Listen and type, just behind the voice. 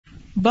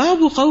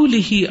باب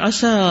قولہ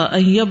عسى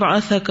ان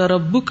يبعثك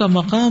ربك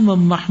مقاما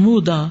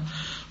محمودا،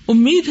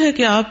 امید ہے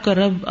کہ آپ کا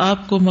رب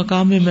آپ کو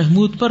مقام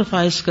محمود پر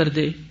فائز کر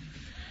دے.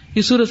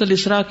 یہ سورۃ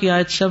الاسراء کی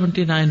آیت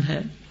 79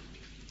 ہے.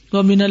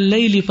 وَمِنَ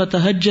اللَّيْلِ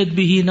فَتَهَجَّدْ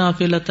بِهِ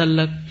نَافِلَةً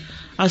لَكَ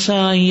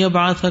عَسَىٰ أَن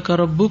يَبْعَثَكَ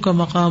رَبُّكَ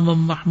مَقَامًا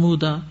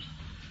مَحْمُودًا.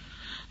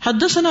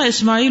 حدثنا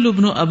اسماعیل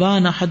بن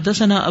ابان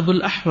حدثنا ابو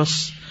الاحوص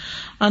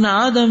عن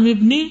آدم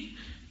بن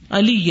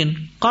علی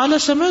قال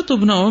سمعت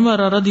ابن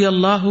عمر رضی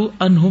اللہ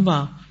عنہما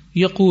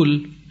یقول،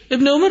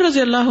 ابن عمر رضی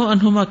اللہ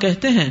عنہما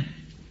کہتے ہیں،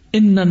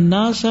 ان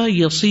الناس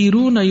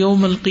یصیرون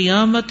یوم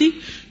القیامت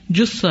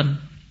جثا،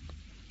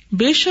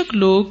 بے شک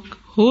لوگ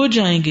ہو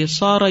جائیں گے،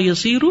 صار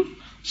یصیر،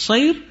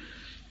 صیر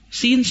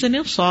سین سے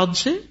نہیں صاد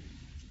سے،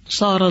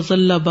 صار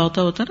ظل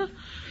باتا ہوتا نا،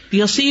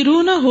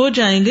 یصیرون ہو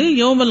جائیں گے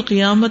یوم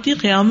القیامتی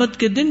قیامت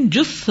کے دن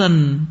جثن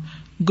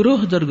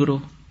گروہ در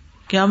گروہ،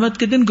 قیامت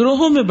کے دن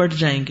گروہوں میں بٹ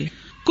جائیں گے.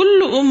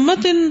 کل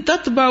امت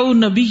تتبع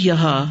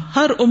نبیہا،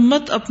 ہر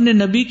امت اپنے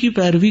نبی کی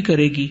پیروی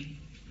کرے گی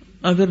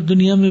اگر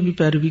دنیا میں بھی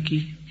پیروی کی.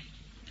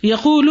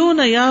 یقولون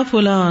یا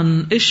فلان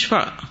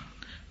اشفع،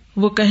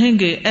 وہ کہیں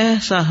گے اے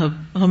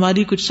صاحب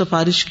ہماری کچھ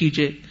سفارش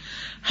کیجئے.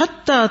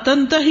 حتی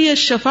تنتہی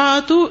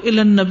الشفاعۃ الی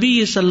النبی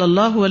صلی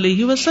اللہ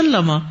علیہ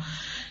وسلم،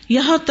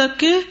 یہاں تک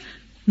کہ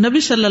نبی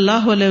صلی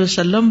اللہ علیہ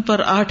وسلم پر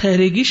آ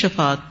ٹھہرے گی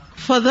شفاعت.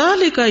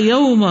 فذلک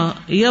یوم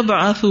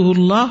یبعثہ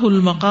اللہ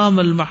المقام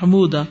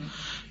المحمود،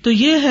 تو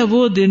یہ ہے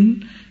وہ دن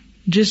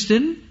جس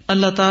دن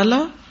اللہ تعالی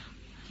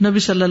نبی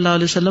صلی اللہ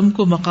علیہ وسلم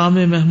کو مقام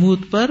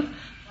محمود پر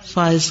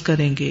فائز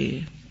کریں گے.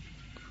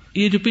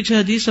 یہ جو پیچھے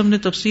حدیث ہم نے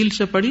تفصیل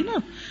سے پڑھی نا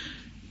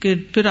کہ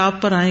پھر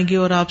آپ پر آئیں گے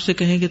اور آپ سے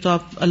کہیں گے تو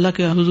آپ اللہ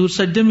کے حضور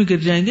سجدے میں گر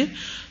جائیں گے،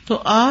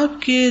 تو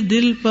آپ کے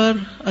دل پر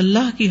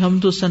اللہ کی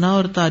حمد و ثنا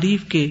اور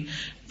تعریف کے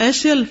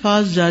ایسے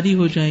الفاظ جاری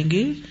ہو جائیں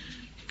گے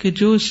کہ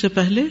جو اس سے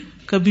پہلے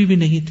کبھی بھی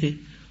نہیں تھے.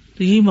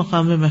 تو یہی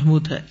مقام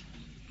محمود ہے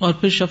اور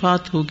پھر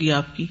شفاعت ہوگی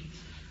آپ کی.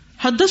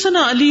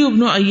 حدثنا علی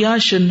بن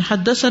عیاش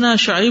حدثنا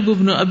شعیب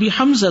بن ابی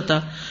حمزۃ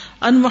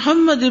عن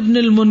محمد بن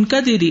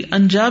المنکدر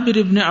عن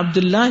جابر بن عبد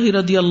اللہ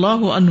رضی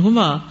اللہ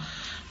عنہما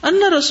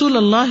ان رسول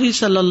اللہ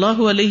صلی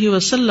اللہ علیہ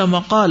وسلم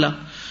قال،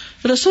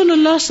 رسول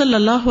اللہ صلی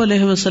اللہ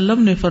علیہ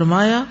وسلم نے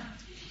فرمایا،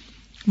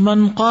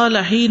 من قال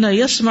حین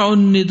یسمع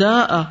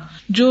النداء،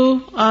 جو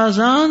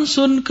آذان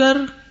سن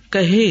کر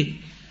کہے،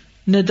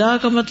 ندا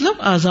کا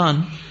مطلب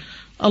آذان،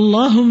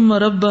 اللہم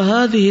رب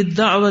هذه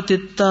الدعوة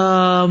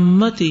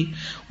التامة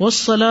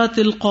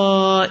والصلاة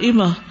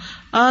القائمة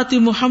آت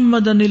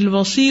محمدا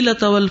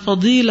الوسیلة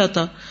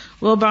والفضیلة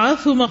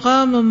وابعثه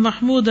مقاما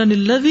محمودا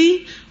الذی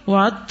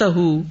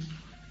وعدته.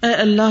 اے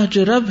اللہ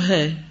جو رب ہے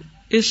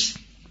اس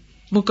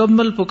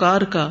مکمل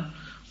پکار کا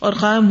اور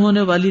قائم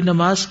ہونے والی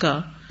نماز کا،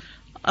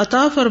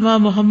 عطا فرما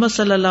محمد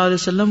صلی اللہ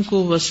علیہ وسلم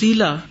کو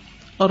وسیلہ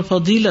اور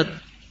فضیلت،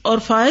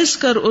 اور فائز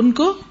کر ان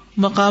کو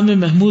مقام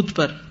محمود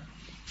پر.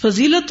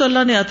 فضیلت تو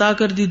اللہ نے عطا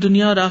کر دی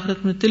دنیا اور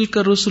آخرت میں، تلک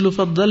الرسل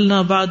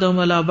فضلنا بعضهم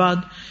علی بعض.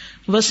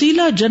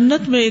 وسیلہ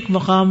جنت میں ایک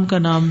مقام کا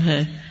نام ہے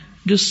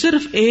جو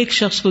صرف ایک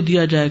شخص کو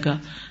دیا جائے گا،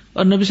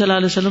 اور نبی صلی اللہ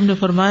علیہ وسلم نے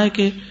فرمایا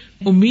کہ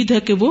امید ہے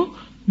کہ وہ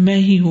میں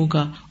ہی ہوں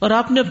گا. اور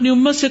آپ نے اپنی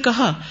امت سے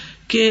کہا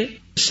کہ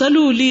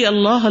سلوا لی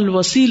اللہ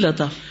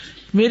الوسیلۃ،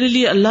 میرے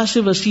لیے اللہ سے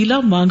وسیلہ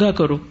مانگا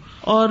کرو،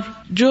 اور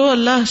جو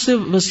اللہ سے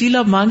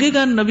وسیلہ مانگے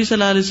گا نبی صلی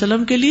اللہ علیہ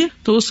وسلم کے لیے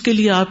تو اس کے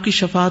لیے آپ کی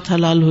شفاعت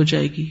حلال ہو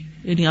جائے گی،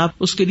 یعنی آپ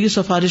اس کے لیے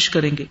سفارش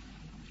کریں گے.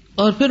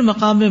 اور پھر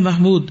مقام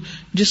محمود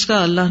جس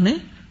کا اللہ نے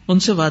ان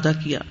سے وعدہ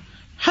کیا.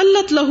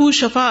 حلت لہ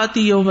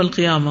شفاعتی یوم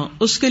القیامہ،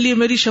 اس کے لیے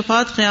میری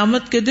شفاعت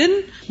قیامت کے دن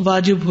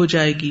واجب ہو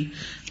جائے گی.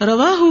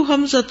 رواہ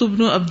حمزۃ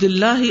بن عبد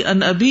اللہ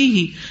عن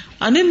ابیہ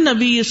عن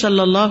النبی صلی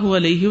اللہ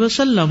علیہ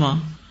وسلم.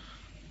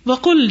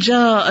 وقل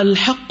جاء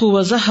الحق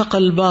وزهق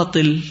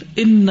الباطل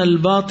ان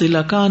الباطل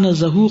كان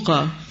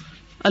زهوقا.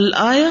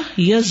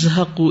 الآیہ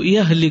یزہق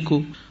یہلک،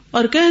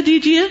 اور کہہ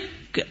دیجئے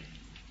کہ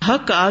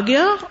حق آ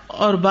گیا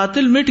اور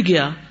باطل مٹ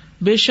گیا،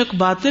 بے شک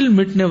باطل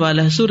مٹنے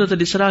والا ہے. سورۃ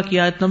الاسراء کی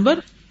آیت نمبر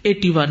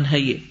 81 ہے.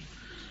 یہ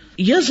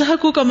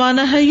یزہق کا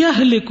معنی ہے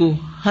یہلک،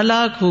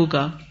 ہلاک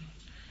ہوگا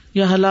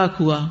یا ہلاک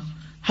ہوا.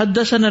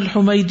 حدثنا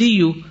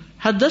الحمیدی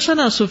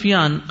حدثنا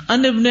سفیان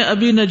عن ابن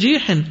ابی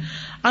نجیح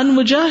عن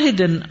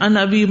مجاہد عن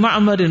ابی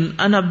معمر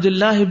عن عبد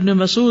اللہ بن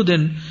مسعود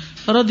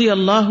رضی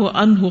اللہ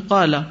عنہ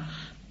قال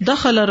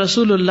دخل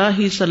رسول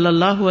اللہ صلی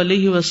اللہ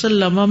علیہ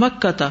وسلم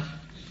مکہ،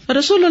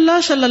 رسول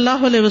اللہ صلی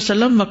اللہ علیہ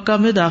وسلم مکہ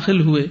میں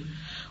داخل ہوئے.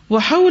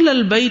 وحول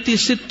البیت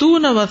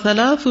 60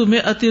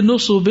 و300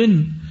 نصب،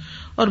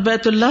 اور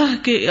بیت اللہ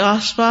کے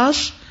آس پاس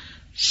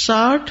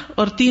 60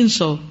 اور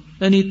 300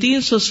 یعنی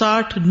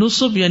 360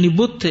 نصب یعنی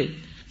بت تھے.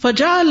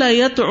 فجعل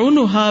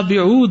یطعنها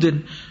بعود،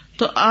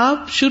 تو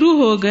آپ شروع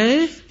ہو گئے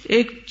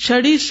ایک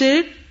چھڑی سے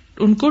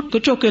ان کو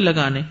کچوکے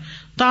لگانے.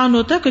 تان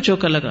ہوتا ہے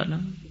کچوکا لگانا.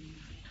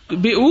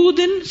 بعود،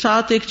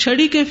 ساتھ ایک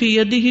چھڑی کے، فی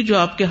یدہ جو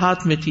آپ کے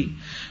ہاتھ میں تھی.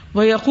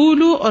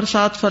 ویقول، اور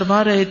ساتھ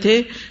فرما رہے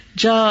تھے،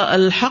 جاء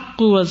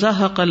الحق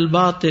وزهق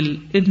الباطل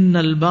ان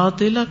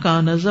الباطل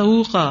كان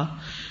زهوقا.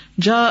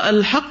 جاء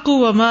الحق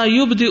وما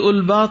يبدئ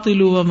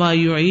الباطل وما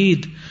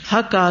يعيد،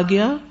 حق آ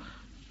گیا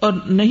اور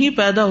نہیں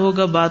پیدا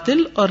ہوگا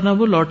باطل اور نہ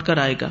وہ لوٹ کر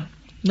آئے گا،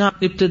 نہ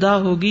ابتدا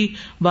ہوگی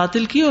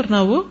باطل کی اور نہ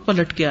وہ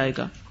پلٹ کے آئے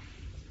گا۔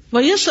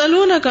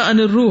 وَيَسْأَلُونَكَ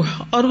عَنِ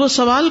الرُّوحِ، اور وہ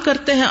سوال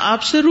کرتے ہیں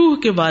آپ سے روح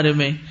کے بارے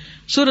میں۔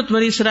 سورۃ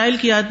بنی اسرائیل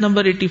کی آیت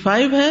نمبر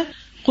 85 ہے،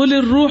 قُلِ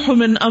الرُّوحُ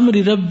مِنْ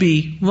أَمْرِ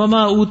رَبِّي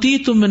وَمَا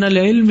أُوتِيتُم مِّنَ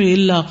الْعِلْمِ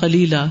إِلَّا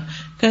قَلِيلًا،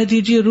 کہہ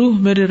دیجئے روح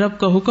میرے رب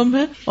کا حکم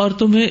ہے اور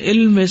تمہیں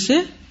علم میں سے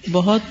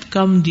بہت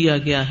کم دیا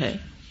گیا ہے۔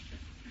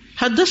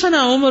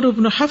 حدثنا عمر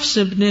بن حفص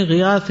بن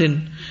غیاث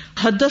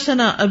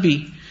حدثنا ابی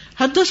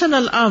حدثنا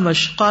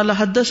الأعمش قال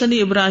حدثني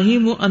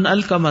ابراہیم عن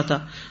علقمۃ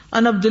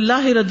عن عبد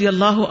اللہ رضی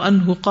اللہ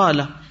عنہ قال۔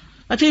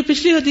 اچھا، یہ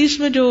پچھلی حدیث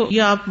میں جو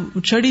یہ آپ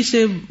چھڑی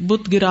سے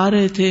بت گرا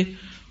رہے تھے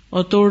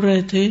اور توڑ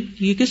رہے تھے،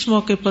 یہ کس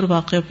موقع پر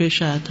واقعہ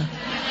پیش آیا تھا؟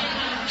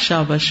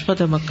 شاباش،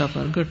 فتح مکہ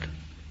پر۔ گڈ۔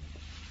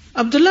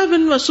 عبداللہ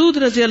بن مسعود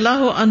رضی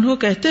اللہ عنہ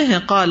کہتے ہیں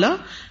قال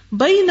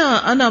بینا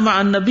انا مع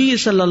النبی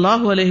صلی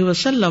اللہ علیہ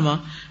وسلم،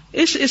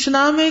 اس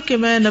اسنا میں کہ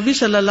میں نبی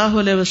صلی اللہ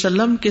علیہ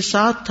وسلم کے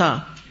ساتھ تھا،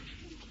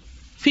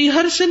 فی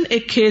حرث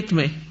ایک کھیت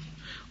میں،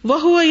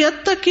 وہو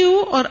یتکئ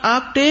اور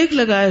آپ ٹیک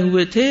لگائے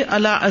ہوئے تھے،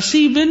 علی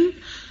اسیب،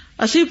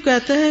 اسیب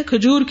کہتے ہیں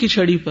کھجور کی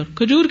چھڑی پر،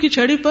 کھجور کی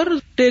چھڑی پر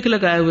ٹیک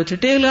لگائے ہوئے تھے۔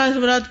 ٹیک لگانے سے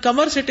مراد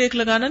کمر سے ٹیک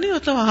لگانا نہیں،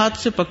 مطلب ہاتھ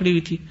سے پکڑی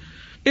ہوئی تھی۔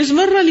 اذ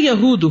مر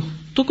الیہود،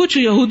 تو کچھ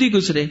یہودی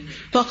گزرے،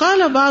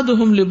 فقال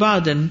بعضهم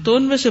لبعض، تو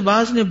ان میں سے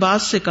بعض نے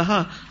بعض سے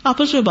کہا،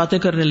 آپس میں باتیں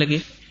کرنے لگے،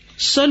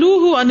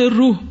 سلوہ عن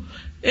الروح،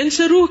 ان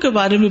سے روح کے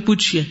بارے میں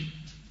پوچھئے۔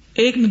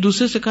 ایک نے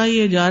دوسرے سے کہا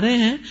یہ جا رہے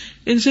ہیں،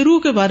 ان سے روح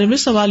کے بارے میں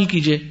سوال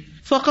کیجئے۔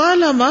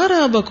 فقال ما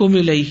رابکم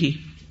الیہ،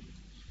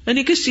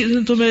 یعنی کس چیز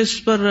نے تمہیں اس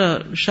پر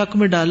شک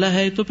میں ڈالا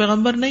ہے، تو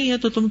پیغمبر نہیں ہے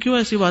تو تم کیوں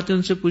ایسی باتیں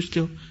ان سے پوچھتے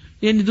ہو؟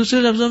 یعنی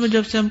دوسرے لفظوں میں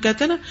جب سے ہم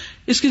کہتے ہیں نا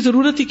اس کی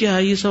ضرورت ہی کیا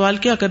ہے، یہ سوال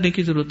کیا کرنے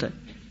کی ضرورت ہے۔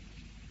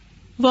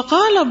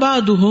 وقال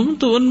بعضهم،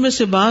 تو ان میں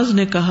سے بعض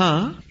نے کہا،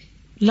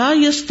 لا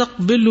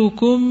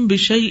یستقبلکم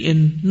بشیء،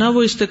 نہ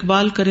وہ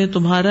استقبال کریں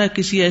تمہارا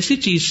کسی ایسی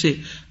چیز سے،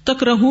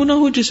 تکرہونہ،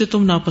 جسے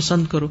تم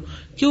ناپسند کرو۔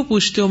 کیوں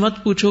پوچھتے ہو؟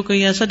 مت پوچھو،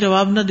 کہیں ایسا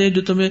جواب نہ دے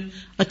جو تمہیں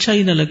اچھا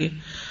ہی نہ لگے۔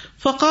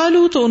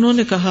 فقالوا، تو انہوں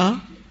نے کہا،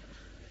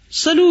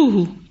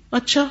 سلوہ،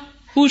 اچھا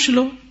پوچھ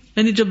لو،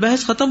 یعنی جب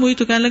بحث ختم ہوئی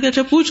تو کہنے لگے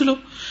اچھا پوچھ لو۔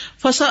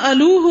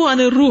 فسألوہ عن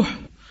الروح،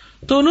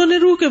 تو انہوں نے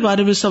روح کے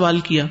بارے میں سوال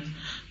کیا۔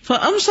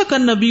 فامسک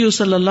النبی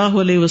صلی اللہ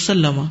علیہ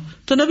وسلم،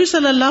 تو نبی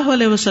صلی اللہ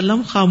علیہ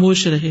وسلم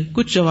خاموش رہے،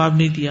 کچھ جواب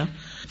نہیں دیا۔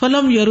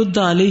 فلم یرد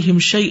علیہم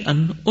شیئا،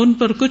 ان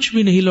پر کچھ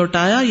بھی نہیں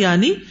لوٹایا،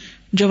 یعنی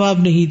جواب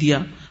نہیں دیا۔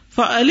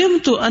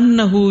 فعلمت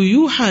انہ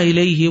یوحی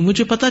الیہ،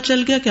 مجھے پتا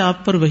چل گیا کہ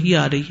آپ پر وحی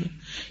آ رہی ہے،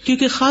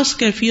 کیونکہ خاص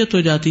کیفیت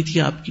ہو جاتی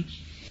تھی آپ کی۔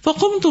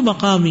 فقمت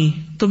مقامی،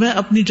 تو میں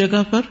اپنی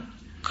جگہ پر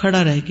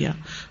کھڑا رہ گیا۔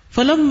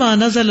 فلما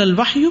نزل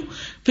الوحی،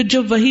 پھر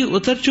جب وحی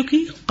اتر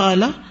چکی،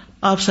 قال،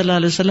 آپ صلی اللہ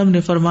علیہ وسلم نے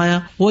فرمایا،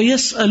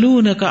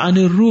 وَيَسْأَلُونَكَ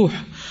عَنِ الرُّوحِ،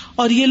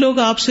 اور یہ لوگ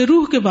آپ سے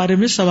روح کے بارے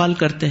میں سوال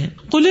کرتے ہیں۔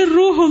 قُلِ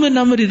الرُّوحُ مِنْ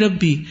أَمْرِ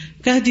رَبِّي،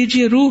 کہہ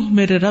دیجئے روح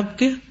میرے رب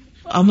کے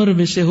امر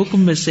میں سے،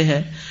 حکم میں سے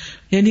ہے،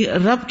 یعنی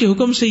رب کے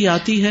حکم سے ہی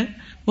آتی ہے۔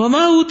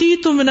 وَمَا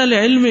أُوتِيتُم مِنَ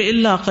الْعِلْمِ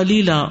إِلَّا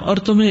قَلِيلًا، اور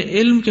تمہیں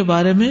علم کے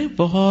بارے میں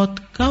بہت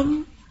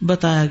کم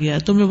بتایا گیا،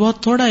 تمہیں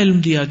بہت تھوڑا علم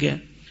دیا گیا،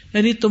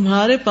 یعنی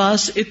تمہارے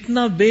پاس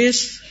اتنا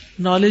بیس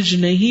نالج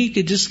نہیں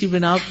کہ جس کی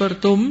بنا پر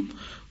تم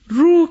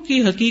روح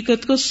کی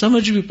حقیقت کو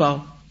سمجھ بھی پاؤ۔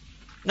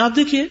 آپ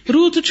دیکھیے،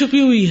 روح تو چھپی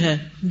ہوئی ہے،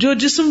 جو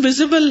جسم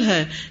ویزیبل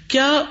ہے،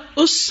 کیا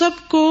اس سب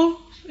کو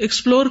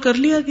ایکسپلور کر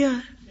لیا گیا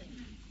ہے؟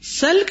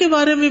 سیل کے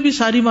بارے میں بھی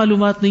ساری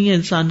معلومات نہیں ہے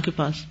انسان کے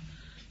پاس،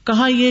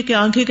 کہاں یہ کہ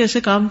آنکھیں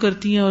کیسے کام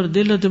کرتی ہیں اور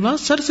دل و دماغ،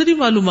 سرسری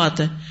معلومات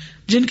ہیں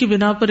جن کی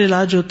بنا پر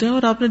علاج ہوتے ہیں،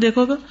 اور آپ نے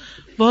دیکھا ہوگا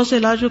بہت سے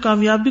علاج میں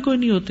کامیاب بھی کوئی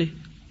نہیں ہوتے۔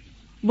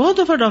 بہت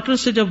دفعہ ڈاکٹر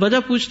سے جب وجہ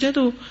پوچھتے ہیں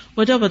تو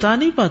وجہ بتا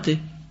نہیں پاتے،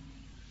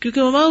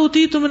 کیونکہ وما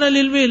اوتیتم من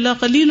العلم الا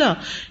قلیلا،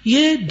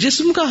 یہ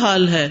جسم کا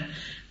حال ہے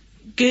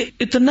کہ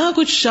اتنا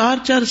کچھ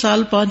 4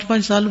 سال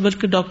 5 سال،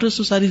 بلکہ ڈاکٹرز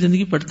تو ساری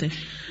زندگی پڑھتے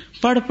ہیں،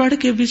 پڑھ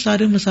کے بھی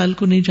سارے مسائل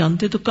کو نہیں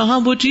جانتے، تو کہاں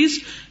وہ چیز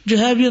جو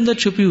ہے بھی اندر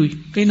چھپی ہوئی،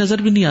 کہیں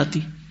نظر بھی نہیں آتی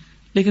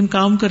لیکن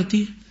کام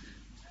کرتی ہے،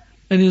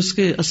 یعنی اس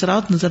کے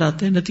اثرات نظر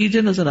آتے ہیں،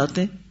 نتیجے نظر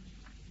آتے ہیں۔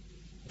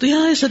 تو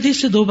یہاں اس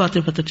حدیث سے 2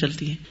 باتیں پتہ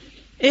چلتی ہیں۔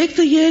 ایک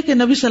تو یہ ہے کہ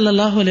نبی صلی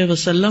اللہ علیہ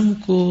وسلم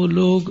کو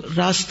لوگ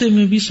راستے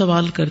میں بھی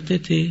سوال کرتے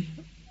تھے،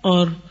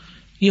 اور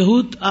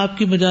یہود آپ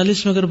کی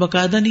مجالس میں اگر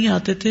باقاعدہ نہیں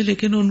آتے تھے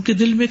لیکن ان کے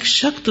دل میں ایک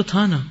شک تو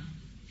تھا نا،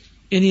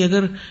 یعنی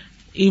اگر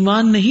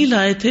ایمان نہیں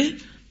لائے تھے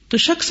تو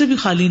شک سے بھی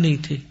خالی نہیں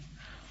تھے،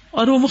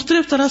 اور وہ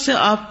مختلف طرح سے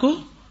آپ کو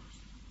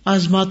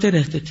آزماتے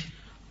رہتے تھے،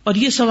 اور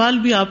یہ سوال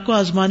بھی آپ کو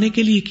آزمانے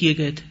کے لیے کیے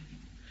گئے تھے۔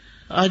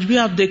 آج بھی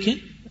آپ دیکھیں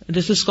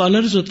جیسے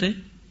اسکالرز ہوتے ہیں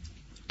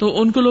تو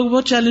ان کو لوگ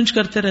بہت چیلنج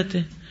کرتے رہتے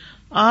ہیں،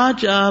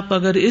 آج آپ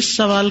اگر اس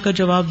سوال کا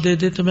جواب دے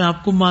دیں تو میں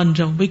آپ کو مان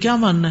جاؤں، بھئی کیا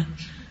ماننا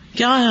ہے،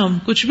 کیا ہے ہم،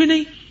 کچھ بھی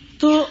نہیں۔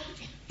 تو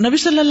نبی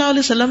صلی اللہ علیہ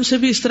وسلم سے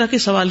بھی اس طرح کے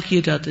سوال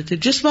کیے جاتے تھے،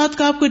 جس بات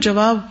کا آپ کو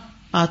جواب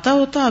آتا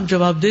ہوتا آپ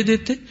جواب دے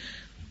دیتے،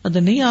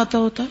 اگر نہیں آتا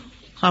ہوتا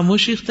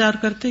خاموشی اختیار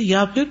کرتے،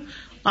 یا پھر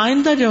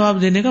آئندہ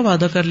جواب دینے کا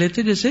وعدہ کر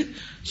لیتے، جیسے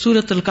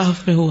سورۃ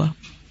الکہف میں ہوا۔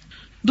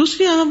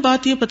 دوسری اہم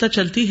بات یہ پتہ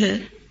چلتی ہے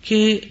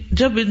کہ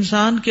جب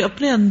انسان کے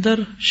اپنے اندر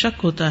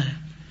شک ہوتا ہے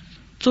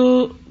تو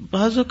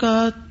بعض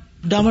اوقات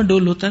ڈاما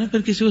ڈول ہوتا ہے نا،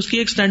 پھر کسی اس کی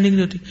ایک سٹینڈنگ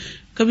نہیں ہوتی،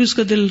 کبھی اس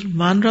کا دل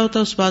مان رہا ہوتا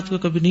اس بات کو،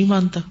 کبھی نہیں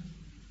مانتا.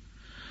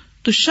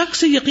 تو شک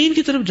سے یقین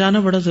کی طرف جانا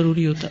بڑا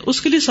ضروری ہوتا ہے،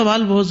 اس کے لیے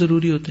سوال بہت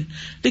ضروری ہوتے ہیں.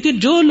 لیکن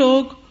جو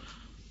لوگ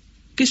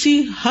کسی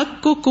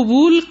حق کو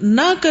قبول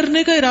نہ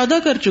کرنے کا ارادہ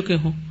کر چکے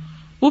ہوں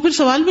وہ پھر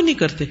سوال بھی نہیں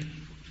کرتے.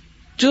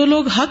 جو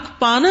لوگ حق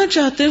پانا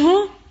چاہتے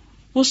ہوں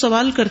وہ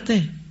سوال کرتے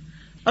ہیں.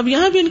 اب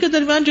یہاں بھی ان کے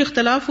درمیان جو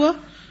اختلاف ہوا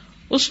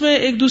اس میں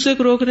ایک دوسرے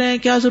کو روک رہے ہیں،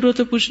 کیا ضرورت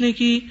ہے پوچھنے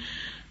کی،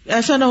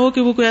 ایسا نہ ہو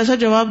کہ وہ کوئی ایسا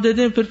جواب دے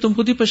دیں پھر تم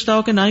خود ہی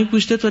پچھتاؤ کہ نہ ہی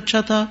پوچھتے تو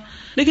اچھا تھا.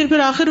 لیکن پھر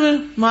آخر میں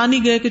مان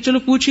ہی گئے کہ چلو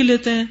پوچھ ہی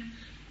لیتے ہیں.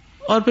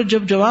 اور پھر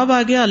جب جواب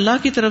آ گیا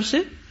اللہ کی طرف سے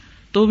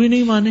تو بھی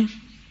نہیں مانے،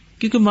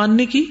 کیونکہ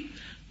ماننے کی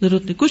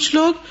ضرورت نہیں. کچھ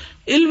لوگ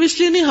علم اس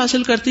لیے نہیں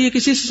حاصل کرتے، یا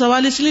کسی سے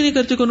سوال اس لیے نہیں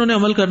کرتے کہ انہوں نے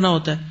عمل کرنا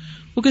ہوتا ہے،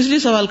 وہ کس لیے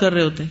سوال کر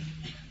رہے ہوتے ہیں.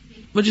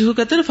 وہ جس کو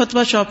کہتے ہیں نا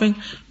فتویٰ شاپنگ،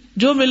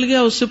 جو مل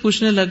گیا اس سے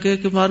پوچھنے لگ گئے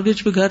کہ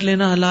مارگیج پہ گھر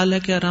لینا حلال ہے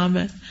کہ حرام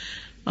ہے،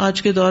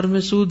 آج کے دور میں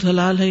سود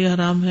حلال ہے یا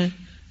حرام ہے،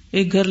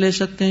 ایک گھر لے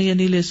سکتے ہیں یا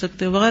نہیں لے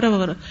سکتے، وغیرہ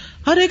وغیرہ.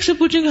 ہر ایک سے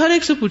پوچھیں گے، ہر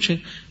ایک سے پوچھیں.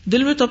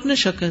 دل میں تو اپنے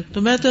شک ہے.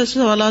 تو میں تو ایسے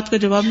سوالات کا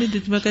جواب نہیں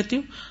دیتی، میں کہتی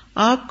ہوں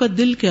آپ کا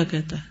دل کیا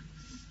کہتا ہے.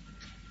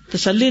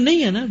 تسلی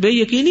نہیں ہے نا، بے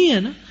یقینی ہے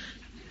نا.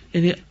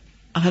 یعنی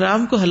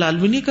حرام کو حلال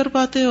بھی نہیں کر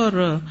پاتے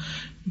اور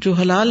جو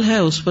حلال ہے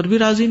اس پر بھی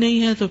راضی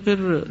نہیں ہے، تو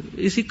پھر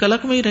اسی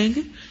کلک میں ہی رہیں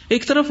گے.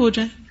 ایک طرف ہو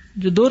جائیں.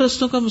 جو دو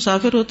رستوں کا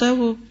مسافر ہوتا ہے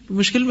وہ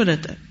مشکل میں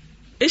رہتا ہے.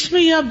 اس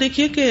میں یہ آپ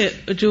دیکھیے کہ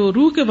جو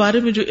روح کے بارے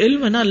میں جو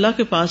علم ہے نا اللہ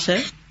کے پاس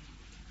ہے.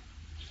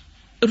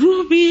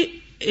 روح بھی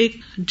ایک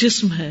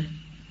جسم ہے،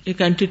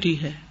 ایک اینٹیٹی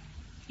ہے،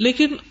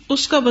 لیکن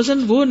اس کا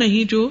وزن وہ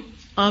نہیں جو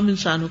عام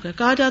انسانوں کا ہے.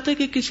 کہا جاتا ہے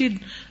کہ کسی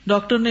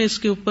ڈاکٹر نے اس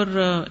کے اوپر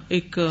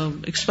ایک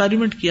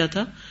ایکسپیریمنٹ کیا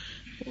تھا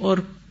اور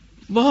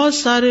بہت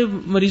سارے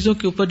مریضوں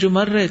کے اوپر جو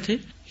مر رہے تھے،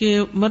 کہ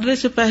مرنے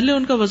سے پہلے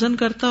ان کا وزن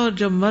کرتا اور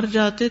جب مر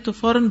جاتے تو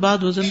فوراً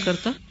بعد وزن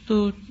کرتا.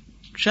 تو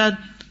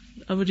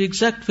شاید مجھے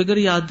ایگزیکٹ فگر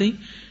یاد نہیں،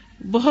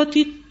 بہت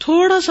ہی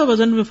تھوڑا سا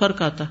وزن میں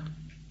فرق آتا.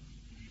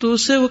 تو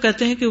اس سے وہ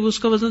کہتے ہیں کہ اس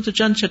کا وزن تو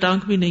چند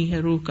چٹانک بھی نہیں ہے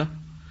روح کا.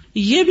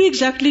 یہ بھی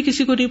ایگزیکٹلی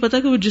کسی کو نہیں پتا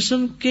کہ وہ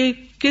جسم کے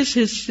کس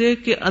حصے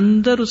کے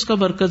اندر اس کا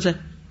مرکز ہے،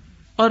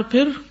 اور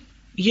پھر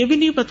یہ بھی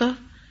نہیں پتا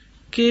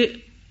کہ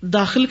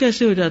داخل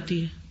کیسے ہو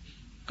جاتی ہے،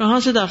 کہاں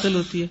سے داخل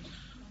ہوتی ہے،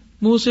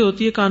 منہ سے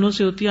ہوتی ہے، کانوں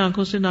سے ہوتی ہے،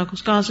 آنکھوں سے، ناک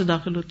سے، کہاں سے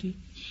داخل ہوتی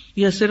ہے،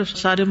 یا صرف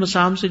سارے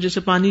مسام سے جیسے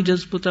پانی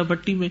جذب ہوتا ہے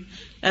بٹی میں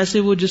ایسے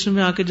وہ جسم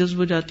میں آ کے جذب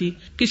ہو جاتی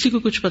ہے. کسی کو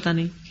کچھ پتا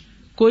نہیں،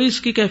 کوئی اس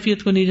کی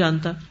کیفیت کو نہیں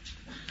جانتا.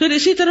 پھر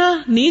اسی طرح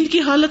نیند کی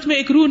حالت میں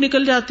ایک روح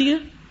نکل جاتی ہے،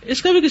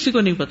 اس کا بھی کسی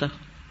کو نہیں پتا.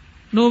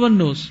 نو ون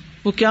نوز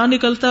وہ کیا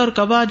نکلتا ہے اور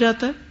کب آ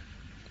جاتا ہے.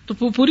 تو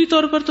پوری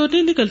طور پر تو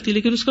نہیں نکلتی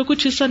لیکن اس کا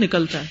کچھ حصہ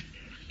نکلتا ہے.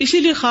 اسی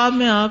لیے خواب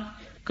میں آپ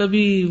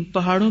کبھی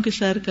پہاڑوں کی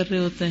سیر کر رہے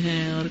ہوتے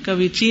ہیں اور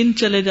کبھی چین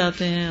چلے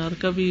جاتے ہیں اور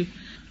کبھی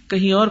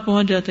کہیں اور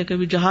پہنچ جاتے ہیں،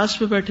 کبھی جہاز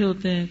پہ بیٹھے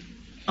ہوتے ہیں،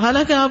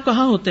 حالانکہ آپ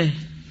کہاں ہوتے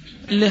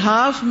ہیں،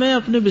 لحاف میں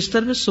اپنے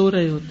بستر میں سو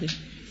رہے ہوتے ہیں.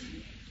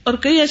 اور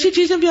کئی ایسی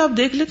چیزیں بھی آپ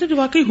دیکھ لیتے ہیں جو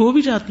واقعی ہو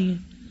بھی جاتی ہیں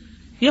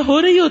یا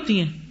ہو رہی ہوتی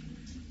ہیں.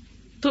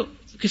 تو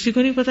کسی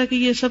کو نہیں پتا کہ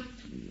یہ سب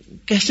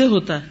کیسے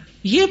ہوتا ہے.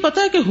 یہ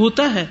پتا کہ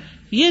ہوتا ہے،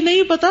 یہ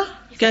نہیں پتا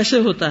کیسے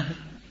ہوتا ہے.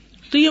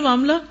 تو یہ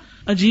معاملہ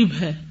عجیب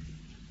ہے.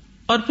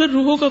 اور پھر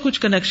روحوں کا کچھ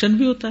کنیکشن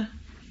بھی ہوتا ہے،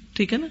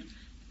 ٹھیک ہے نا.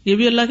 یہ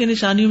بھی اللہ کی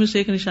نشانیوں میں سے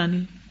ایک نشانی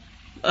ہے.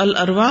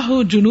 الارواح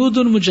جنود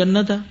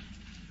مجندہ،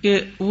 کہ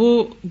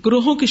وہ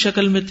گروہوں کی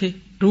شکل میں تھے.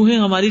 روحیں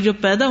ہماری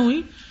جب پیدا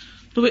ہوئی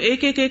تو وہ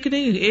ایک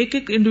نہیں، ایک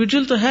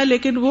انڈیویجل تو ہے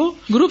لیکن وہ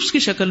گروپس کی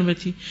شکل میں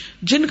تھی.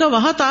 جن کا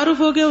وہاں تعارف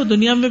ہو گیا وہ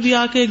دنیا میں بھی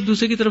آ کے ایک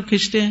دوسرے کی طرف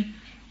کھینچتے ہیں،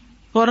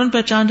 فوراً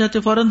پہچان جاتے،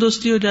 فوراً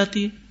دوستی ہو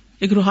جاتی ہے،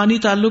 ایک روحانی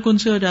تعلق ان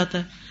سے ہو جاتا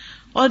ہے.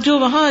 اور جو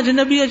وہاں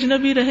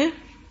اجنبی رہے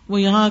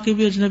وہ یہاں آ کے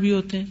بھی اجنبی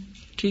ہوتے ہیں.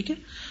 ٹھیک ہے.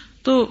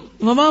 تو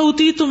وما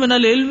اوتیتم من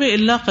العلم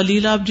الا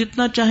قلیلا، آپ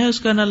جتنا چاہیں اس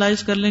کا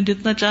انالائز کر لیں،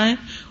 جتنا چاہیں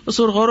اس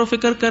پر غور و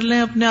فکر کر لیں،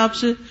 اپنے آپ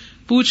سے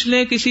پوچھ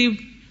لیں، کسی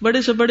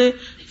بڑے سے بڑے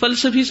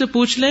فلسفی سے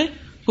پوچھ لیں،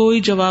 کوئی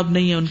جواب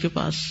نہیں ہے ان کے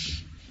پاس.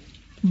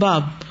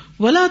 باب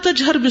ولا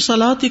تجہر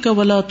بصلاتک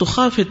ولا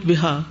تخافت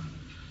بها،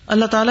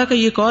 اللہ تعالیٰ کا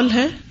یہ قول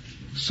ہے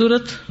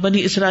سورۃ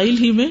بنی اسرائیل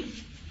ہی میں،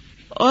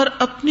 اور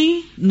اپنی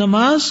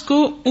نماز کو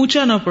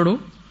اونچا نہ پڑھو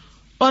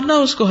اور نہ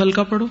اس کو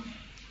ہلکا پڑھو،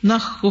 نہ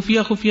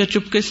خفیہ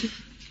چپکے سے.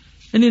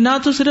 یعنی نہ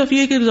تو صرف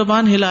یہ کہ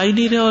زبان ہلائی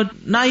نہیں رہے اور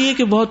نہ یہ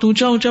کہ بہت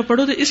اونچا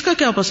پڑھو. تو اس کا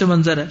کیا پس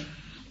منظر ہے؟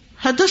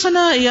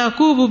 حدثنا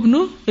یعقوب ابن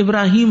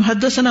ابراہیم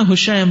حدثنا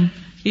ہشام،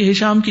 یہ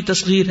ہشام کی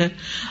تصغیر ہے.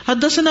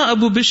 حدثنا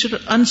ابو بشر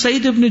عن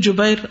سعید ابن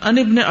جبیر عن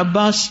ابن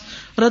عباس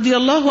رضی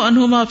اللہ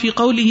عنہما فی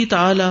قولہ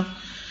تعالی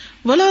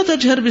ولا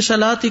تجہر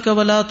بصلاتک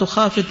ولا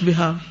تخافت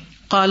بها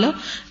قال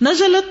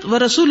نزلت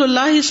ورسول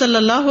اللہ صلی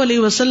اللہ علیہ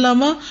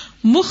وسلم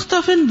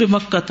مختفن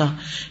بمکہ.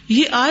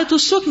 یہ آیت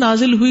اس وقت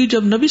نازل ہوئی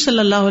جب نبی صلی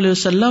اللہ علیہ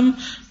وسلم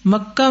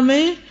مکہ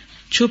میں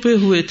چھپے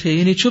ہوئے تھے،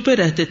 یعنی چھپے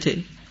رہتے تھے،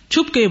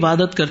 چھپ کے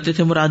عبادت کرتے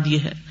تھے. مراد یہ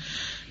ہے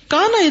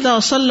کان اذا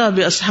صلی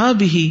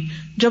باصحابہ،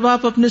 جب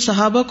آپ اپنے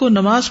صحابہ کو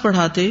نماز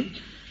پڑھاتے،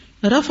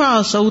 رفع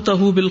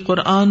صوتہ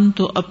بالقرآن،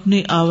 تو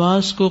اپنی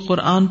آواز کو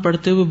قرآن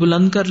پڑھتے ہوئے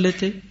بلند کر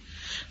لیتے.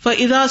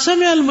 فَإِذَا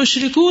سَمِعَ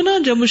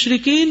الْمُشْرِكُونَ، جب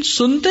مشرکین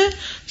سنتے،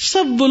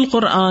 سَبُّ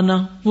الْقُرْآنَ،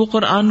 وہ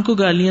قرآن کو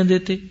گالیاں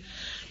دیتے.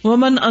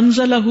 ومن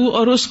انزلہ،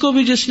 اور اس کو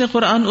بھی جس نے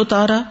قرآن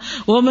اتارا،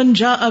 ومن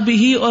جاء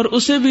بہ، اور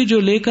اسے بھی جو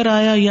لے کر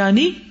آیا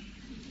یعنی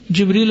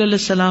جبریل علیہ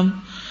السلام.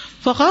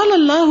 فقال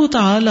اللہ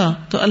تعالی،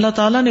 تو اللہ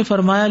تعالیٰ نے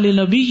فرمایا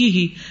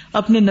لنبیہ،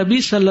 اپنے نبی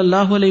صلی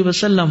اللہ علیہ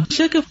وسلم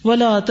سے کہ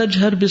ولا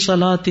تجہر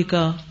بصلاتک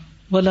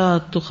ولا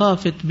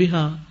تخافت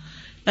بها،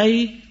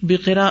 ای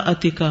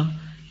بقراءتک،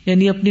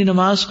 یعنی اپنی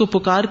نماز کو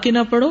پکار کے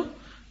نہ پڑھو،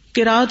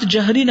 قرات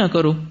جہری نہ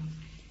کرو.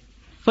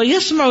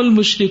 فیسمع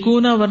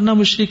المشرکون، ورنہ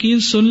مشرکین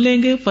سن لیں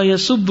گے،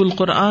 فیسب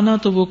القرآن،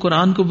 تو وہ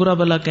قرآن کو برا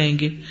بلا کہیں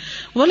گے.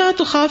 ولا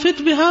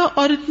تخافت بها،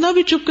 اور اتنا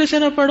بھی چپکے سے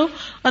نہ پڑھو،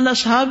 ان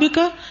اصحابک،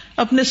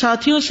 اپنے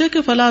ساتھیوں سے،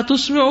 کہ فلا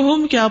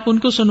تسمعهم، کہ آپ ان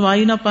کو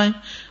سنوائی نہ پائیں.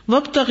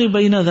 وابتغ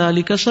بین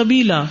ذلک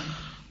سبیلا،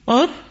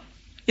 اور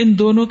ان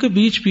دونوں کے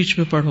بیچ بیچ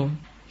میں پڑھو.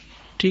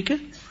 ٹھیک ہے.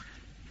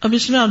 اب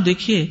اس میں آپ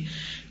دیکھیے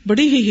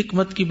بڑی ہی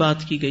حکمت کی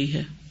بات کی گئی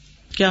ہے.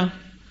 کیا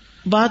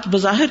بات؟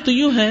 بظاہر تو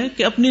یوں ہے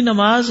کہ اپنی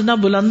نماز نہ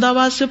بلند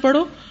آواز سے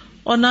پڑھو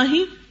اور نہ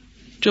ہی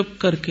چپ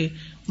کر کے،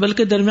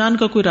 بلکہ درمیان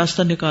کا کوئی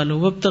راستہ نکالو.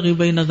 وابتغ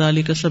بین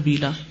ذلک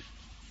سبیلا.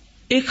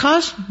 ایک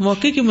خاص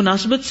موقع کی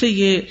مناسبت سے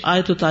یہ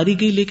آیت اتاری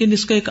گئی، لیکن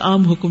اس کا ایک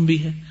عام حکم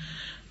بھی ہے.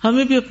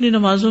 ہمیں بھی اپنی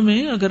نمازوں میں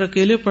اگر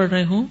اکیلے پڑھ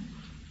رہے ہوں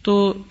تو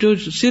جو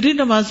سری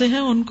نمازیں ہیں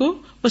ان کو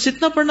بس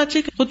اتنا پڑھنا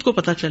چاہیے کہ خود کو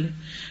پتہ چلے.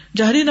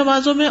 جہری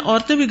نمازوں میں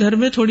عورتیں بھی گھر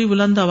میں تھوڑی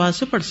بلند آواز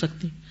سے پڑھ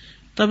سکتی.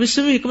 تب اس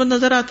سے بھی حکمت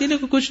نظر آتی ہے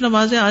کہ کچھ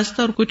نمازیں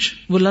آہستہ اور کچھ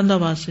بلند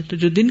آواز سے. تو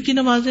جو دن کی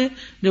نمازیں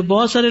جب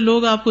بہت سارے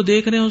لوگ آپ کو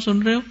دیکھ رہے ہو،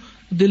 سن رہے ہو،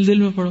 دل دل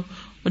میں پڑھو.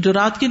 اور جو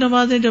رات کی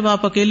نمازیں جب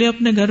آپ اکیلے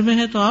اپنے گھر میں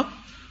ہیں تو آپ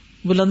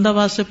بلند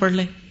آواز سے پڑھ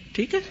لیں.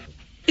 ٹھیک ہے.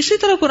 اسی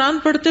طرح قرآن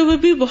پڑھتے ہوئے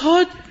بھی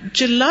بہت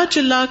چلا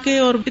چلا کے،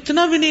 اور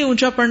اتنا بھی نہیں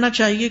اونچا پڑھنا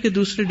چاہیے کہ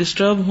دوسرے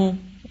ڈسٹرب ہوں،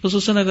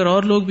 خصوصاً اگر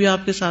اور لوگ بھی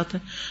آپ کے ساتھ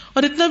ہیں.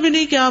 اور اتنا بھی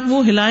نہیں کہ آپ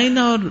منہ ہلائیں نہ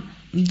اور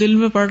دل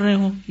میں پڑھ رہے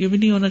ہوں، یہ بھی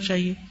نہیں ہونا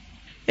چاہیے.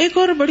 ایک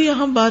اور بڑی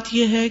اہم بات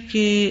یہ ہے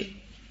کہ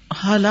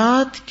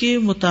حالات کے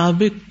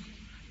مطابق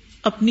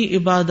اپنی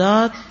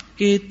عبادات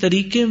کے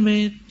طریقے میں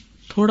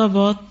تھوڑا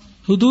بہت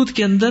حدود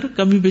کے اندر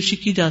کمی بیشی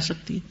کی جا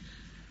سکتی ہے.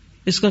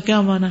 اس کا کیا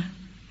معنی ہے؟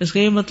 اس کا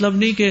یہ مطلب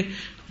نہیں کہ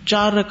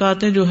 4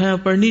 رکعتیں جو ہے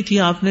پڑھنی تھی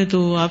آپ نے،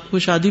 تو آپ کو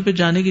شادی پہ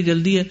جانے کی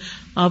جلدی ہے،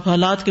 آپ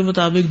حالات کے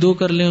مطابق 2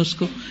 کر لیں اس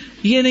کو.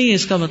 یہ نہیں ہے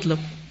اس کا مطلب.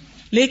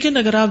 لیکن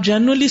اگر آپ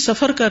جنرلی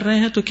سفر کر رہے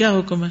ہیں تو کیا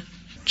حکم ہے؟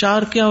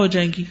 4 کیا ہو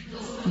جائیں گی؟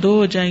 2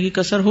 ہو جائیں گی،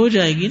 قصر ہو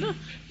جائے گی نا.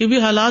 یہ بھی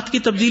حالات کی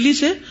تبدیلی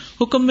سے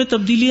حکم میں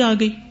تبدیلی آ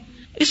گئی.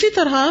 اسی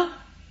طرح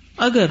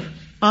اگر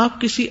آپ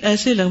کسی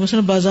ایسے مثلا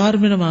بازار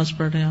میں نماز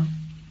پڑھ رہے ہیں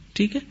آپ،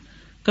 ٹھیک ہے،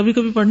 کبھی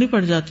کبھی پڑھنی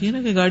پڑ جاتی ہے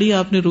نا کہ گاڑی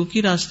آپ نے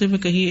روکی، راستے میں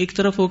کہیں ایک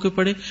طرف ہو کے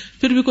پڑے،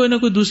 پھر بھی کوئی نہ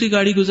کوئی دوسری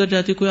گاڑی گزر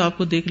جاتی ہے، کوئی آپ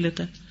کو دیکھ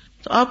لیتا ہے،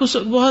 تو آپ اس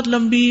بہت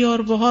لمبی اور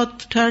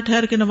بہت ٹھہر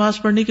ٹھہر کے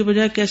نماز پڑھنے کے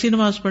بجائے کیسی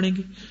نماز پڑھیں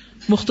گے؟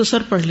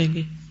 مختصر پڑھ لیں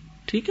گے.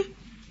 ٹھیک ہے.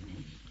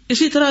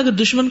 اسی طرح اگر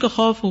دشمن کا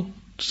خوف ہو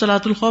تو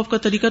صلاۃ الخوف کا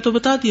طریقہ تو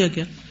بتا دیا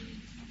گیا،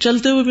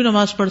 چلتے ہوئے بھی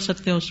نماز پڑھ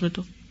سکتے ہیں اس میں.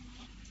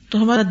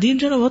 تو ہمارا دین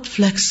جو ہے بہت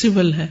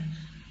فلیکسیبل ہے،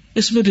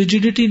 اس میں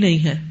ریجیڈیٹی نہیں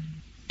ہے.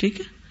 ٹھیک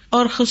ہے.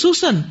 اور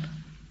خصوصاً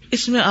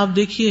اس میں آپ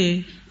دیکھیے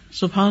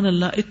سبحان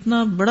اللہ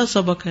اتنا بڑا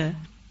سبق ہے.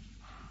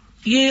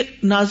 یہ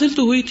نازل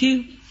تو ہوئی تھی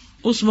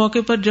اس موقع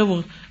پر جب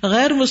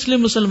غیر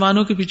مسلم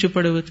مسلمانوں کے پیچھے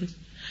پڑے ہوئے تھے.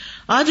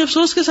 آج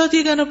افسوس کے ساتھ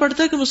یہ کہنا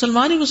پڑتا ہے کہ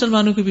مسلمان ہی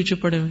مسلمانوں کے پیچھے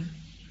پڑے ہوئے.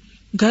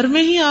 گھر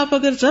میں ہی آپ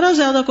اگر ذرا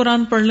زیادہ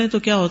قرآن پڑھ لیں تو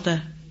کیا ہوتا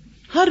ہے؟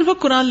 ہر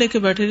وقت قرآن لے کے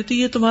بیٹھے رہتے.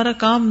 یہ تمہارا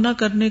کام نہ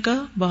کرنے کا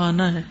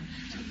بہانہ ہے.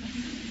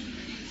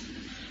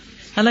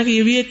 حالانکہ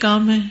یہ بھی ایک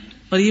کام ہے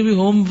اور یہ بھی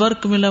ہوم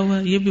ورک ملا ہوا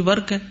ہے، یہ بھی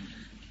ورک ہے،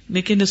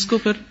 لیکن اس کو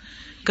پھر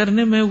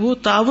کرنے میں وہ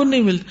تعاون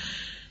نہیں ملتا.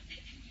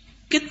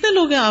 کتنے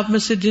لوگ ہیں آپ میں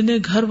سے جنہیں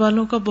گھر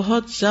والوں کا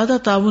بہت زیادہ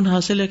تعاون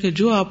حاصل ہے کہ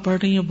جو آپ پڑھ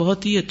رہی ہیں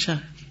بہت ہی اچھا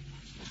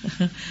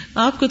ہے.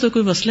 آپ کو تو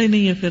کوئی مسئلہ ہی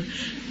نہیں ہے. پھر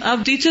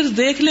آپ ٹیچرز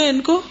دیکھ لیں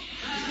ان کو،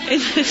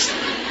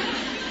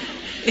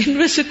 ان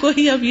میں سے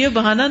کوئی اب یہ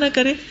بہانہ نہ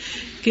کرے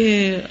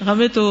کہ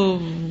ہمیں تو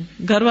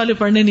گھر والے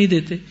پڑھنے نہیں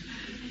دیتے.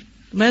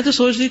 میں تو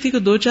سوچ رہی تھی کہ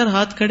 2-4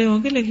 ہاتھ کھڑے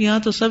ہوں گے، لیکن یہاں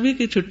تو سبھی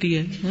کی چھٹی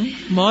ہے،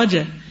 موج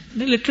ہے.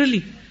 نہیں لٹرلی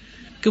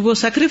کہ وہ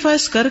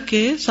سیکریفائس کر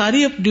کے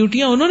ساری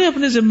ڈیوٹیاں انہوں نے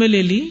اپنے ذمے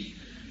لے لی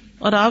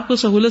اور آپ کو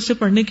سہولت سے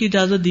پڑھنے کی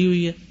اجازت دی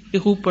ہوئی ہے کہ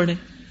خوب پڑھیں.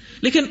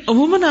 لیکن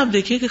عموماً آپ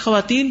دیکھیے کہ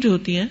خواتین جو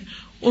ہوتی ہیں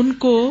ان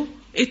کو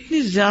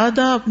اتنی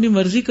زیادہ اپنی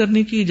مرضی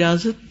کرنے کی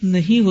اجازت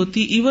نہیں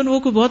ہوتی، ایون وہ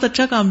کوئی بہت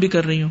اچھا کام بھی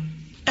کر رہی ہوں.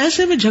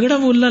 ایسے میں جھگڑا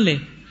مول نہ لیں،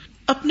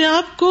 اپنے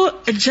آپ کو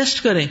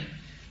ایڈجسٹ کریں.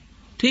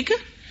 ٹھیک ہے.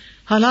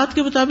 حالات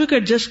کے مطابق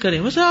ایڈجسٹ کریں.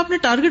 مثلا آپ نے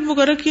ٹارگٹ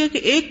مقرر کیا کہ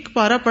 1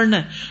 پارہ پڑھنا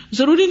ہے،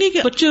 ضروری نہیں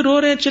کہ بچے رو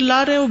رہے ہیں،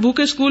 چلا رہے ہیں، وہ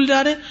بھوکے اسکول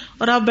جا رہے ہیں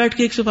اور آپ بیٹھ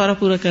کے 1 پارہ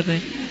پورا کر رہے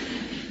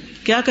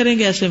ہیں. کیا کریں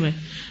گے ایسے میں؟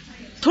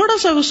 تھوڑا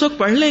سا اس وقت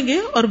پڑھ لیں گے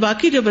اور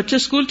باقی جب بچے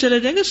اسکول چلے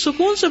جائیں گے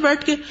سکون سے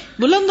بیٹھ کے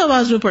بلند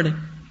آواز میں پڑھیں.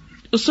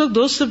 اس وقت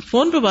دوست سے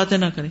فون پہ باتیں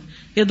نہ کریں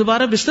یا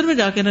دوبارہ بستر میں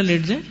جا کے نہ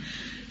لیٹ جائیں.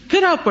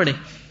 پھر آپ پڑھیں،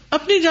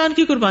 اپنی جان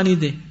کی قربانی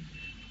دیں.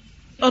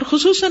 اور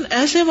خصوصاً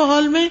ایسے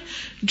ماحول میں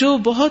جو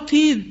بہت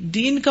ہی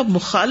دین کا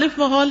مخالف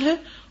ماحول ہے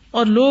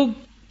اور لوگ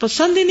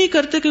پسند ہی نہیں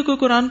کرتے کہ کوئی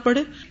قرآن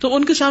پڑھے، تو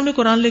ان کے سامنے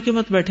قرآن لے کے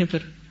مت بیٹھیں پھر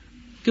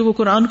کہ وہ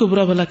قرآن کو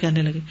برا بھلا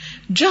کہنے لگے.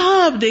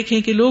 جہاں آپ دیکھیں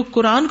کہ لوگ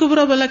قرآن کو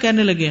برا بھلا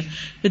کہنے لگے ہیں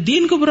یا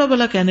دین کو برا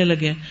بھلا کہنے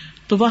لگے ہیں،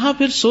 تو وہاں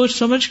پھر سوچ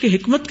سمجھ کے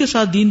حکمت کے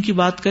ساتھ دین کی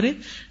بات کریں،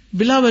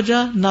 بلا وجہ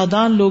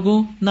نادان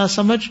لوگوں،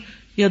 ناسمجھ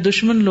یا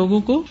دشمن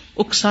لوگوں کو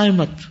اکسائے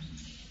مت.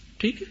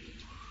 ٹھیک ہے.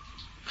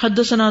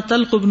 حدثنا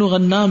طلق بن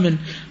غنام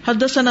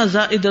حدثنا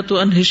زائدة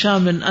عن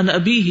هشام عن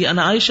أبيه عن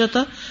عائشة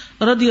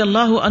رضی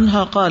اللہ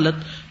عنہا قالت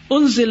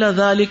انزل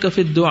ذلك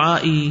في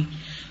الدعاء،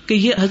 کہ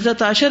یہ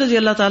حضرت عائشہ رضی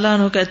اللہ تعالیٰ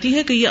عنہ کہتی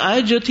ہے کہ یہ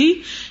آیت جو تھی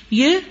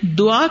یہ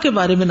دعا کے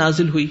بارے میں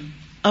نازل ہوئی.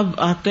 اب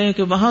آپ کہیں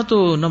کہ وہاں تو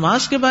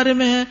نماز کے بارے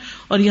میں ہے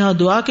اور یہاں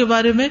دعا کے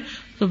بارے میں،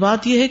 تو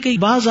بات یہ ہے کہ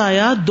بعض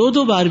آیات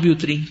دو بار بھی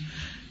اتری،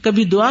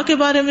 کبھی دعا کے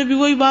بارے میں بھی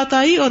وہی بات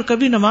آئی اور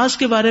کبھی نماز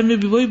کے بارے میں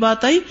بھی وہی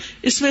بات آئی.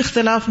 اس میں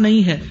اختلاف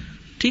نہیں ہے.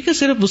 ٹھیک ہے،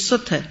 صرف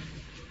وسعت ہے.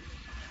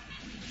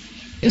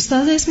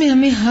 استاذہ اس میں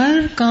ہمیں ہر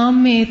کام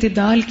میں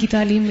اعتدال کی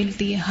تعلیم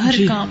ملتی ہے، ہر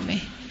کام میں،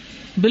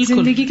 بالکل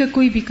زندگی کا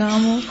کوئی بھی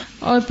کام ہو.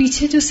 اور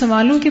پیچھے جو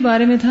سوالوں کے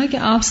بارے میں تھا کہ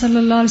آپ صلی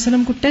اللہ علیہ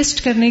وسلم کو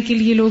ٹیسٹ کرنے کے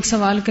لیے لوگ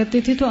سوال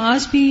کرتے تھے، تو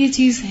آج بھی یہ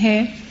چیز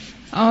ہے.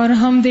 اور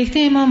ہم دیکھتے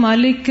ہیں امام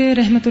مالک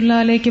رحمۃ اللہ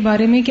علیہ کے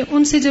بارے میں کہ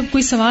ان سے جب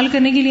کوئی سوال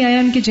کرنے کے لیے آیا،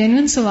 ان کے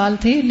جینوئن سوال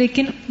تھے،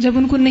 لیکن جب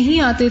ان کو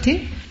نہیں آتے تھے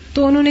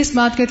تو انہوں نے اس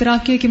بات کا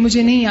اعتراف کیا کہ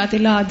مجھے نہیں آتے،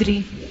 لا ادری.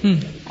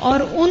 اور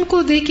ان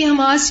کو دیکھ کے ہم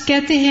آج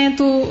کہتے ہیں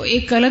تو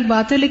ایک الگ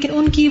بات ہے، لیکن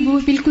ان کی وہ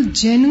بالکل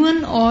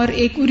جینوئن اور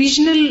ایک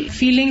اوریجنل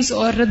فیلنگز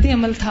اور رد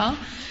عمل تھا.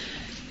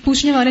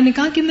 پوچھنے والے نے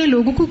کہا کہ میں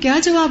لوگوں کو کیا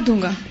جواب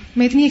دوں گا،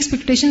 میں اتنی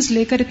ایکسپیکٹیشنز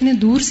لے کر اتنے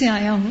دور سے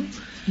آیا ہوں.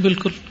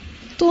 بالکل.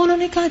 تو انہوں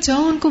نے کہا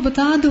جاؤ ان کو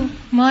بتا دو،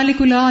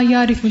 مالک لا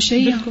یعرف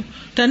شیئا،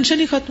 ٹینشن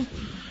ہی ختم.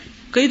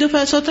 کئی دفعہ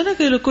ایسا ہوتا ہے نا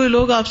کہ کوئی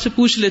لوگ آپ سے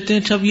پوچھ لیتے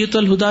ہیں، جب یہ تو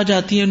الہدا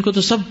جاتی ہیں ان کو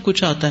تو سب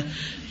کچھ آتا ہے،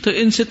 تو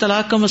ان سے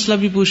طلاق کا مسئلہ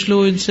بھی پوچھ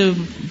لو، ان سے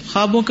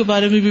خوابوں کے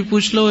بارے میں بھی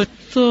پوچھ لو.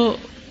 تو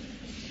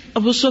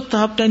اب اس وقت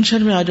آپ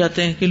ٹینشن میں آ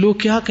جاتے ہیں کہ لوگ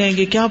کیا کہیں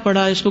گے، کیا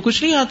پڑھا، اس کو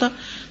کچھ نہیں آتا.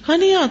 ہاں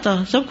نہیں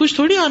آتا، سب کچھ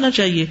تھوڑی آنا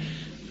چاہیے.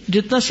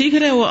 جتنا سیکھ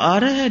رہے ہیں وہ آ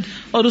رہا ہے،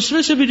 اور اس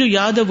میں سے بھی جو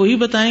یاد ہے وہی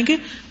بتائیں گے.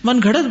 من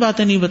گھڑت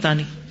باتیں نہیں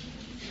بتانی،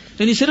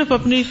 یعنی صرف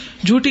اپنی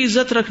جھوٹی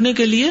عزت رکھنے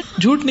کے لیے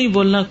جھوٹ نہیں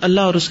بولنا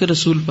اللہ اور اس کے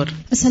رسول پر.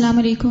 السلام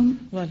علیکم.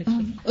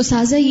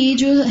 استاذہ یہ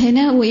جو ہے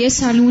نا وہ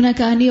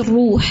یسألونک عن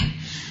الروح،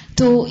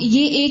 تو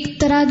یہ ایک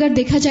طرح اگر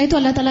دیکھا جائے تو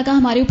اللہ تعالیٰ کا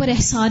ہمارے اوپر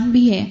احسان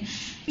بھی ہے،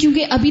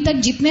 کیونکہ ابھی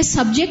تک جتنے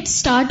سبجیکٹ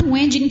سٹارٹ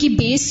ہوئے ہیں جن کی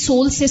بیس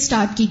سول سے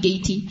سٹارٹ کی گئی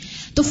تھی،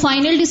 تو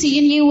فائنل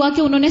ڈیسیجن یہ ہوا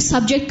کہ انہوں نے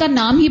سبجیکٹ کا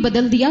نام ہی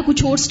بدل دیا،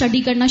 کچھ اور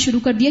اسٹڈی کرنا شروع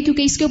کر دیا،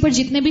 کیونکہ اس کے اوپر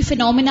جتنے بھی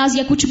فینومیناز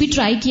یا کچھ بھی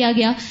ٹرائی کیا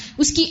گیا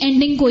اس کی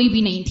اینڈنگ کوئی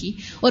بھی نہیں تھی،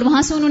 اور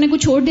وہاں سے انہوں نے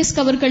کچھ اور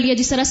ڈسکور کر لیا.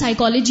 جس طرح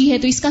سائیکالوجی ہے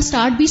تو اس کا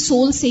سٹارٹ بھی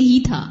سول سے ہی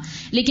تھا،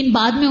 لیکن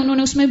بعد میں انہوں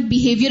نے اس میں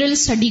بیہیویئرل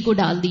اسٹڈی کو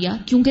ڈال دیا،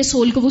 کیونکہ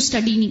سول کو وہ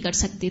اسٹڈی نہیں کر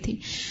سکتے تھے.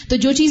 تو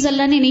جو چیز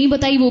اللہ نے نہیں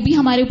بتائی وہ بھی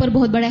ہمارے اوپر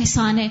بہت بڑا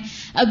احسان ہے.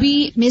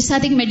 ابھی میرے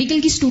ساتھ ایک میڈیکل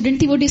کی اسٹوڈنٹ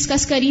تھی، وہ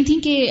ڈسکس کر رہی تھی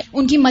کہ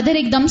ان کی مدر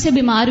ایک دم سے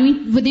بیمار ہوئی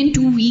ودن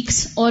 2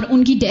 ویکس اور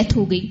ان کی ڈیتھ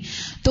ہو گئی.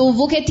 تو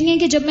وہ کہتی ہیں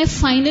کہ جب میں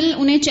فائنل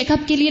انہیں چیک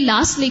اپ کے لیے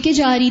لاسٹ لے کے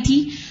جا رہی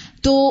تھی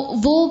تو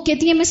وہ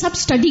کہتی ہیں میں سب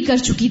اسٹڈی کر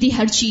چکی تھی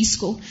ہر چیز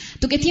کو.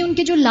 تو کہتی ہیں ان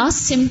کے جو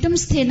لاسٹ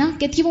سمٹمز تھے نا،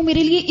 کہتی ہے وہ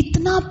میرے لیے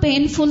اتنا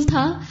پینفل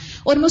تھا،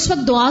 اور میں اس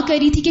وقت دعا کر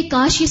رہی تھی کہ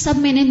کاش یہ سب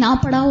میں نے نہ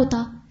پڑھا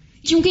ہوتا،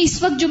 کیونکہ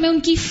اس وقت جو میں ان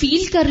کی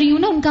فیل کر رہی ہوں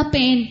نا، ان کا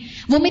پین،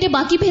 وہ میرے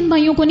باقی بہن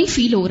بھائیوں کو نہیں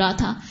فیل ہو رہا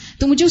تھا.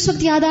 تو مجھے اس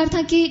وقت یاد آ رہا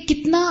تھا کہ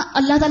کتنا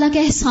اللہ تعالیٰ کا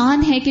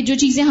احسان ہے کہ جو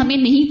چیزیں ہمیں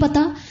نہیں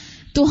پتا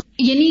تو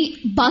یعنی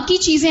باقی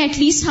چیزیں ایٹ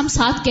لیسٹ ہم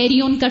ساتھ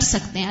کیری آن کر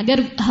سکتے ہیں. اگر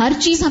ہر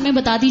چیز ہمیں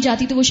بتا دی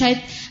جاتی تو وہ شاید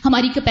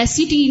ہماری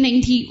کیپیسٹی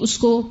نہیں تھی اس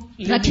کو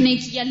رکھنے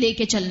کی یا لے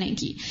کے چلنے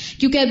کی.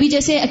 کیونکہ ابھی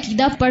جیسے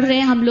عقیدہ پڑھ رہے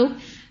ہیں ہم لوگ،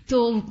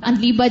 تو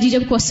انلیبا جی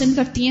جب کوشچن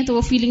کرتی ہیں تو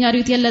وہ فیلنگ آ رہی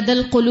ہوتی ہے لدى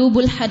القلوب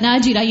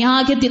الحناجر، یہاں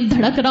آ کے دل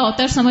دھڑک رہا ہوتا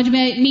ہے اور سمجھ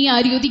میں نہیں آ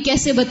رہی ہوتی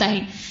کیسے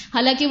بتائیں.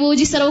 حالانکہ وہ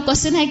جس طرح وہ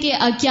کوشچن ہے کہ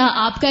کیا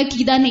آپ کا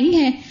عقیدہ نہیں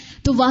ہے،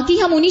 تو واقعی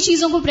ہم انہی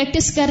چیزوں کو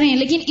پریکٹس کر رہے ہیں،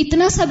 لیکن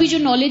اتنا سا بھی جو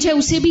نالج ہے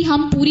اسے بھی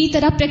ہم پوری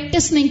طرح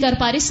پریکٹس نہیں کر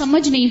پا رہے،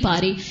 سمجھ نہیں پا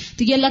رہے.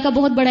 تو یہ اللہ کا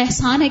بہت بڑا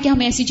احسان ہے کہ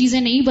ہمیں ایسی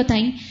چیزیں نہیں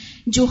بتائیں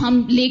جو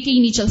ہم لے کے ہی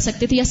نہیں چل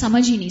سکتے تھے یا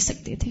سمجھ ہی نہیں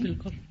سکتے تھے.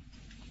 بالکل.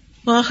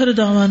 وآخر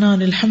دعوانا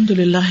ان الحمد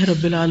للہ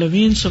رب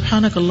العالمین.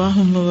 سبحانک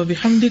اللہم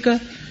وبحمدک،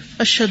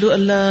 اشہد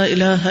ان لا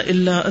الہ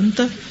الا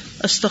انت،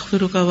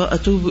 استغفرک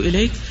واتوب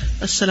الیک.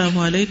 السلام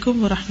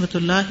علیکم ورحمۃ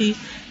اللہ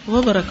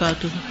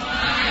وبرکاتہ.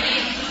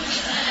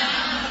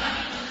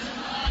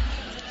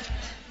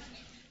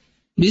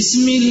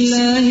 بسم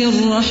اللہ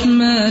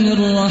الرحمن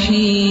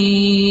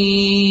الرحیم.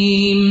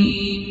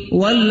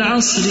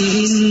 والعصر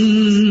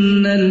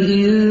ان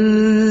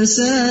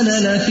الانسان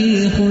لفی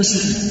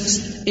خسر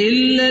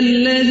الا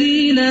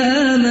الذین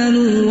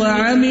آمنوا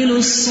وعملوا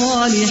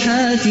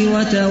الصالحات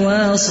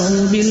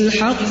وتواصوا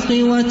بالحق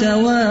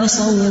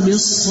وتواصوا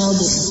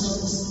بالصبر.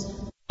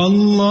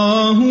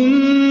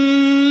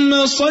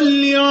 اللهم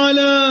صل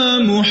على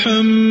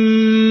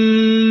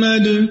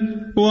محمد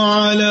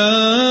وعلى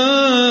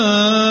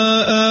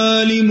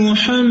آل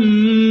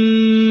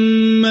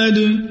محمد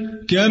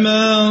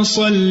كما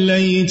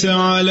صليت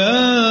على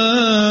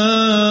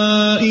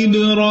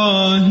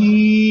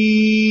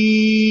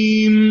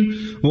إبراهيم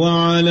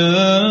وعلى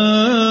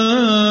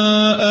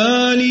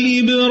آل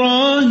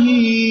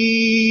إبراهيم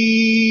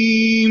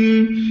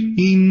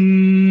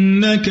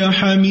إنك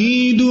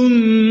حميد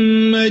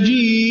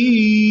مجيد.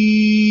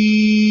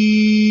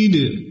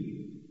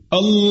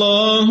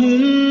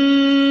 اللهم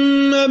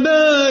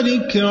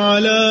بارك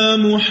على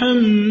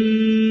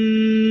محمد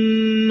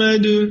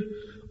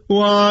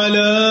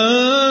وعلى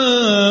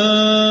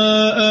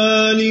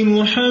آل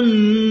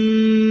محمد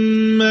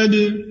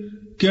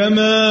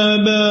كما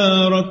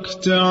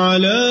باركت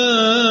على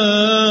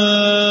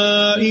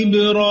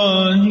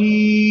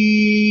إبراهيم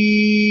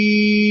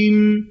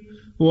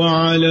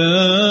وعلى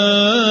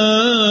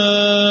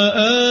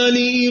آل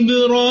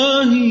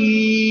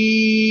إبراهيم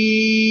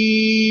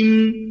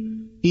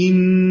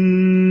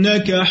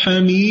إنك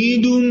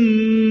حميد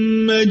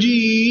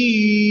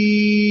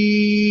مجيد.